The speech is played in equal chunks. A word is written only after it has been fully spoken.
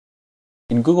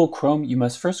In Google Chrome, you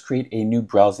must first create a new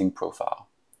browsing profile.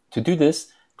 To do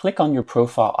this, click on your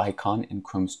profile icon in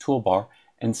Chrome's toolbar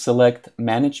and select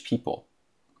Manage People.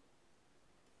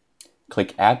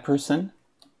 Click Add Person,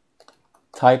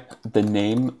 type the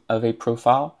name of a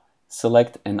profile,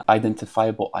 select an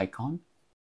identifiable icon,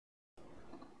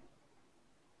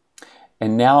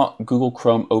 and now Google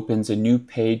Chrome opens a new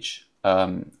page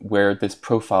where this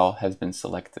profile has been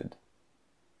selected.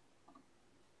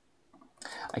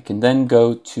 I can then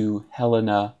go to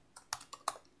Helena's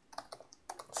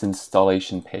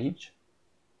installation page.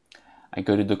 I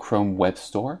go to the Chrome Web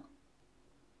Store.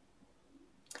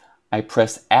 I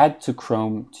press Add to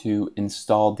Chrome to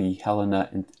install the Helena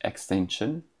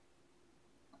extension.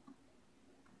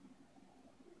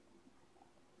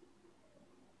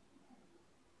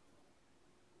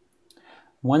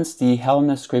 Once the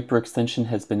Helena Scraper extension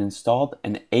has been installed,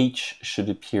 an H should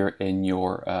appear in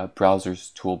your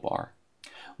browser's toolbar.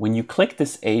 When you click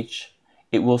this H,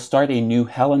 it will start a new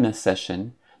Helena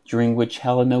session during which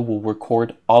Helena will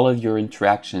record all of your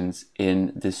interactions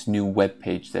in this new web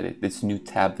page, this new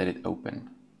tab that it opened.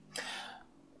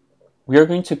 We are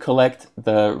going to collect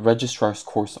the Registrar's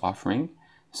course offering,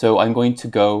 so I'm going to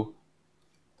go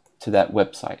to that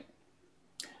website.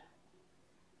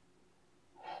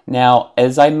 Now,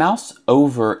 as I mouse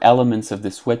over elements of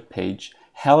this web page,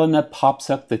 Helena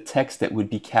pops up the text that would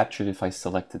be captured if I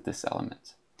selected this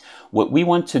element. What we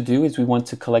want to do is we want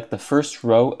to collect the first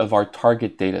row of our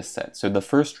target data set, so the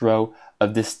first row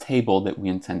of this table that we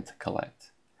intend to collect.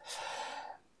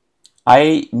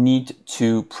 I need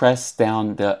to press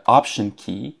down the Option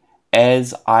key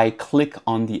as I click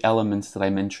on the elements that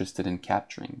I'm interested in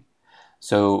capturing.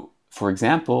 So, for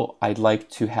example, I'd like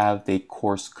to have the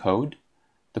course code,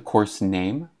 the course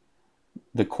name,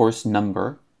 the course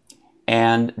number,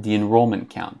 and the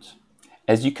enrollment count.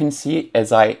 As you can see,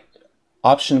 as I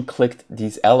Option clicked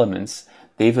these elements,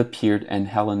 they've appeared in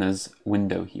Helena's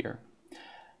window here.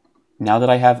 Now that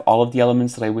I have all of the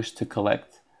elements that I wish to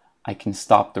collect, I can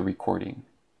stop the recording.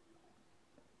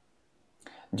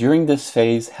 During this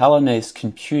phase, Helena is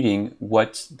computing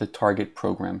what the target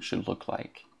program should look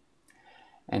like.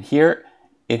 And here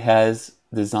it has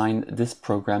designed this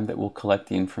program that will collect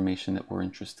the information that we're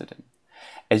interested in.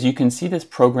 As you can see, this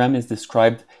program is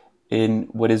described in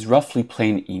what is roughly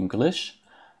plain English.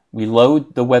 We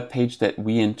load the web page that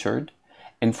we entered,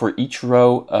 and for each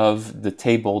row of the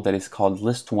table that is called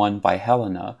List 1 by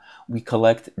Helena, we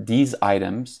collect these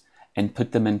items and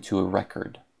put them into a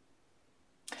record.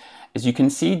 As you can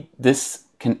see, this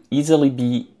can easily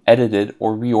be edited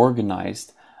or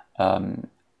reorganized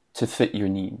to fit your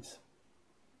needs.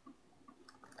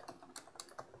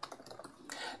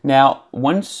 Now,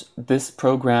 once this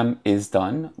program is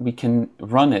done, we can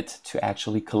run it to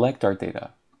actually collect our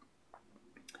data.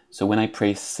 So when I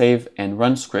press Save and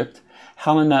Run Script,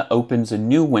 Helena opens a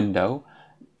new window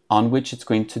on which it's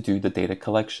going to do the data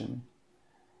collection.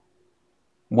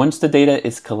 Once the data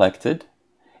is collected,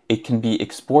 it can be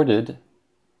exported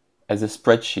as a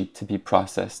spreadsheet to be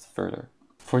processed further.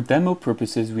 For demo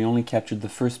purposes, we only captured the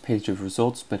first page of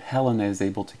results, but Helena is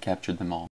able to capture them all.